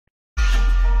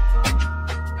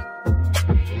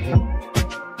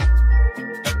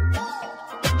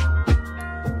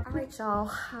y'all.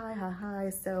 Hi.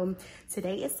 So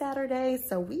today is Saturday,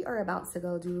 so we are about to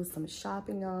go do some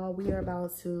shopping, y'all. We are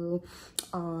about to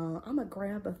I'm gonna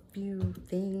grab a few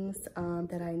things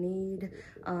that I need.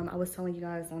 I was telling you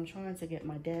guys I'm trying to get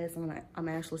my desk. I'm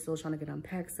actually still trying to get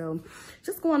unpacked, so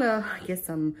just gonna get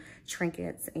some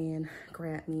trinkets and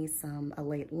grab me a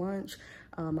late lunch.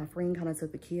 My friend kind of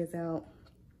took the kids out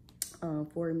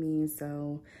for me,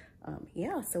 so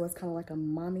yeah, so it's kind of like a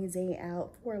mommy day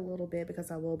out for a little bit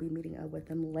because I will be meeting up with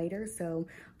them later, so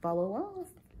follow along.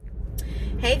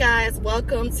 Hey guys,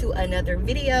 welcome to another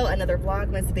video, another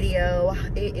Vlogmas video.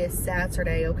 It is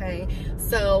Saturday, okay?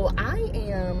 So I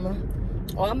am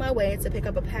on my way to pick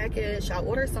up a package. I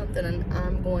ordered something and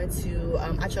I'm going to,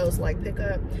 I chose like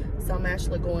pickup, so I'm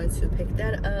actually going to pick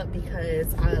that up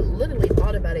because I literally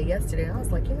thought about it yesterday. I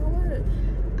was like, you know what?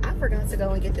 I forgot to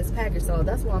go and get this package, so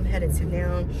that's where I'm headed to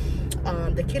now.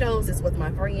 The kiddos is with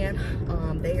my friend.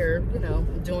 They are, you know,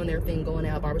 doing their thing, going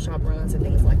out barbershop runs and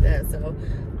things like that. So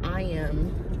I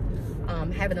am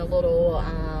having a little,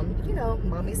 you know,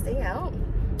 mommy stay out,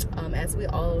 as we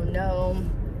all know.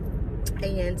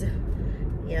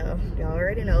 And yeah, y'all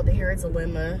already know the hair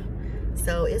dilemma.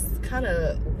 So it's kind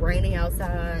of raining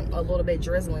outside, a little bit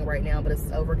drizzling right now, but it's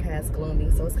overcast,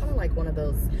 gloomy. So it's kind of like one of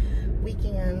those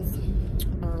weekends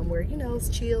where, you know, it's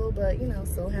chill, but, you know,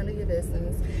 still handle your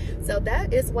business. So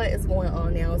that is what is going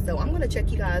on now. So I'm going to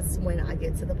check you guys when I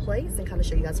get to the place and kind of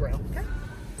show you guys around, okay?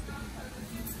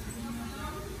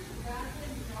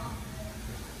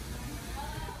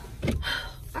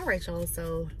 All right, y'all.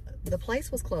 So the place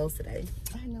was closed today.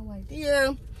 I had no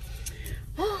idea.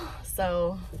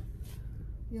 So,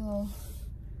 y'all,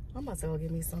 I'm about to go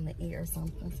get me something to eat or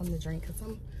something to drink because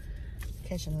I'm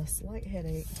catching a slight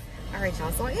headache. All right,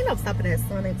 y'all, so I ended up stopping at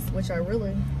Sonic's, which I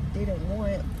really didn't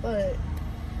want, but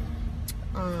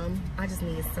I just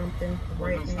needed something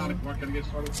right now. Sonic, we're gonna get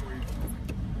started for you.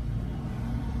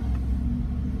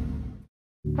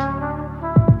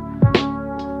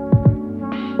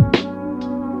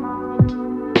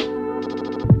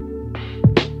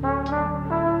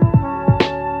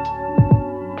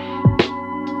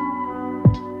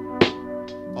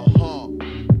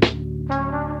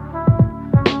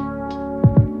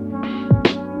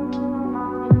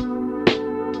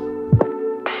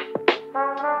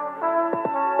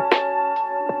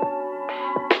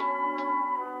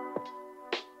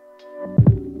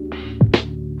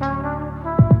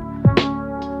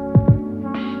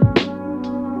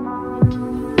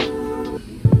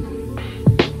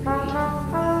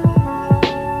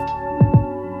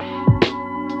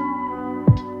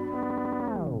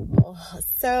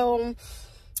 So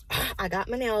I got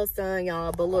my nails done,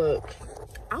 y'all, but look,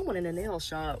 I went in a nail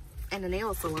shop and a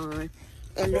nail salon,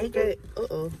 and they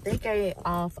gave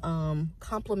off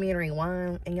complimentary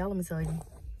wine, and y'all, let me tell you,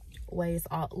 weighs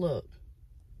all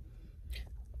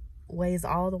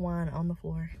the wine on the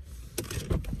floor.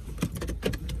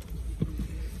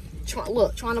 Trying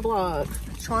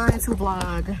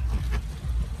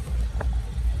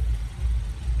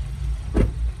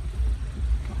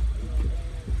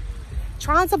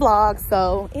to vlog.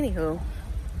 So anywho,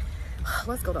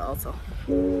 let's go to Ulta.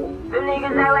 The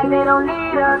niggas act like they don't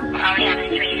need us. Only having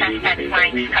 3 suspects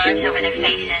flying colors over their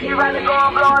faces. You rather go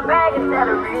and blow a bag instead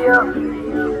of re-up.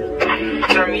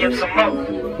 Turn me up some more.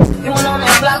 You went on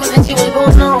that block when that shit was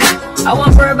going on. I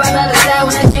wasn't worried about the other side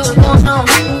when that shit was going on.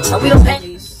 And we don't pay.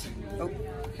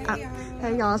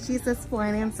 Hey y'all, she's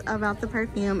explaining about the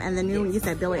perfume and the new one. You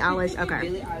said Billie Eilish. Okay.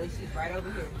 Billie Eilish, she's right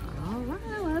over here. All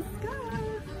right, let's go.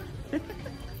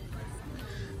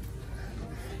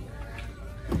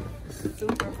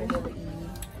 Super vanilla.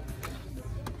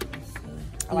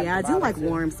 Yeah, I do like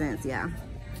warm scents, yeah.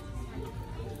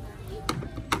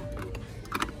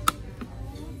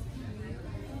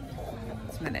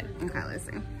 Smell it. Okay, let's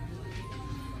see.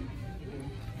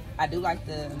 I do like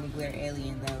the Mugler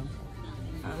Alien though.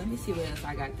 Let me see what else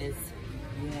I got this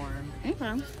warm.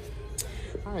 Okay.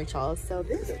 All right, y'all. So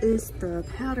this is the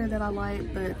powder that I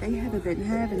like, but they haven't been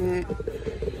having it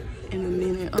in a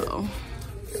minute. Uh-oh.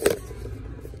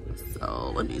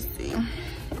 So let me see.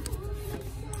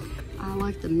 I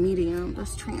like the medium.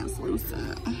 That's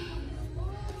translucent.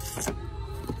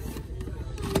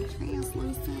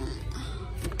 Translucent.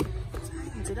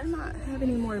 Dang, did I not have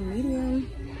any more medium?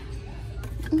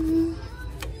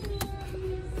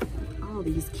 All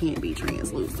these can't be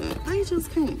translucent. They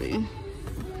just can't be.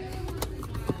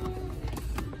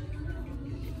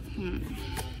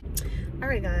 All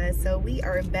right, guys. So we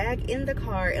are back in the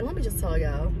car, and let me just tell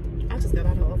y'all, I just got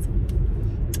out of Ulta.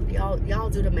 y'all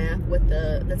do the math with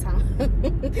the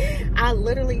time. I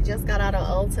literally just got out of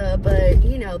Ulta, but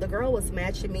you know, the girl was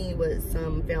matching me with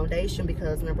some foundation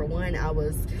because number one,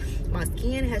 my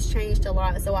skin has changed a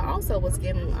lot. So I also was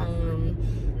given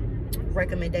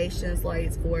recommendations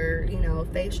like for, you know,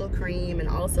 facial cream and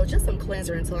also just some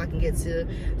cleanser until I can get to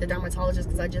the dermatologist,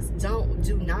 because I just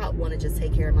do not want to just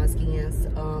take care of my skin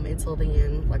until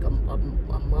then, like a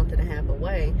month and a half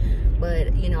away.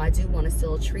 But you know, I do want to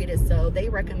still treat it, so they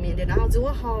recommended I'll do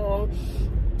a haul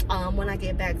when I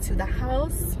get back to the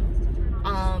house.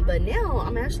 But now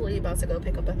I'm actually about to go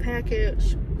pick up a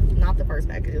package. Not the first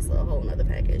package, it's a whole nother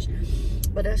package.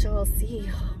 But as y'all see,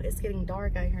 it's getting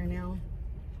dark out here now.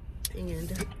 And you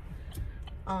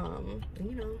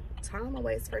know, time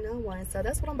waits for no one, so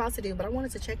that's what I'm about to do. But I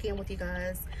wanted to check in with you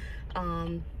guys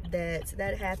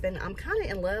that happened. I'm kind of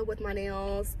in love with my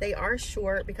nails. They are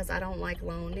short because I don't like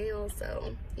long nails,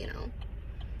 so you know.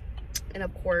 And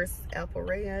of course, Apple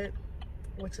Red,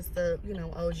 which is the, you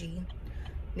know, OG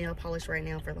nail polish right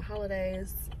now for the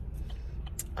holidays.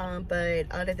 But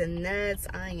other than that,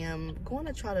 I am going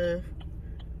to try to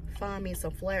find me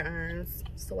some flat irons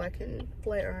so I can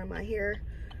flat iron my hair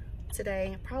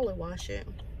today. Probably wash it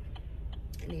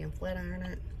and then flat iron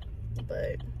it.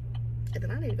 And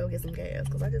then I need to go get some gas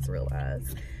because I just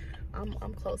realized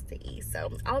I'm close to E.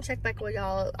 So I'll check back with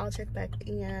y'all. I'll check back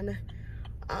in a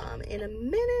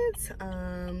minute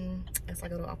as I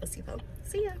go to Office Depot.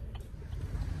 See ya.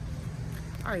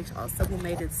 All right, y'all, so we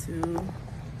made it to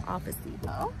Office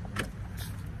Depot.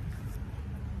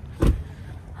 All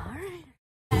right.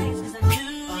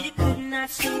 Not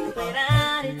sleep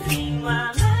without it.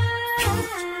 Meanwhile,